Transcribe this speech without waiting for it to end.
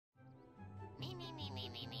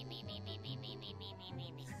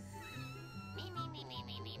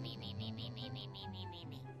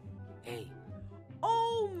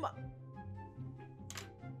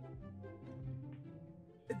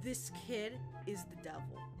This kid is the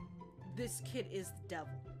devil. This kid is the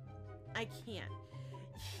devil. I can't.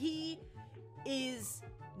 He is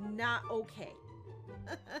not okay.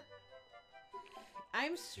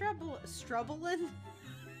 I'm struggling.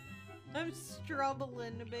 I'm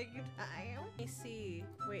struggling big time. Let me see.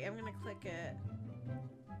 Wait, I'm gonna click it.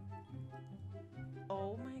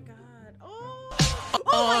 Oh my god. Oh!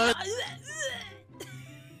 Oh my god!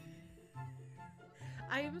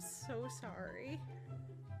 I am so sorry.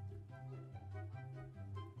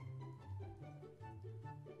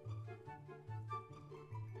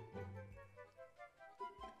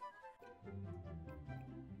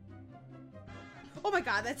 Oh my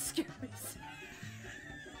god, that scared me.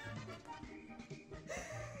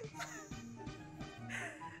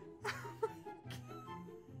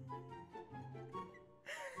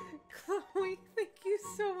 Chloe, thank you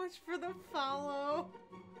so much for the follow.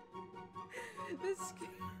 This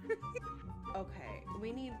scared me. Okay,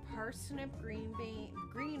 we need parsnip, green bean,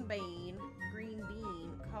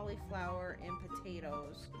 cauliflower, and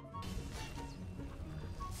potatoes.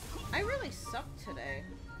 I really suck today.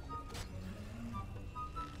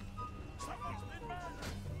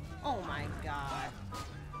 Oh my god.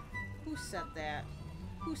 Who said that?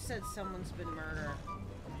 Who said someone's been murdered?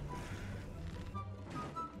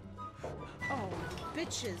 Oh,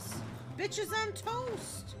 bitches. Bitches on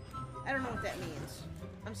toast! I don't know what that means.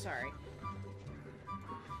 I'm sorry.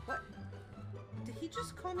 What? Did he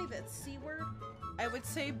just call me that C word? I would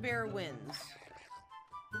say bear wins.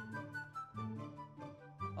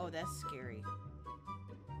 Oh, that's scary.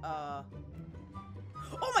 Oh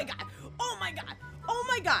my god! Oh my god! Oh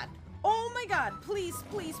my god! Oh my god! Please,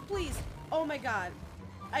 please, please! Oh my god.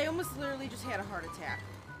 I almost literally just had a heart attack.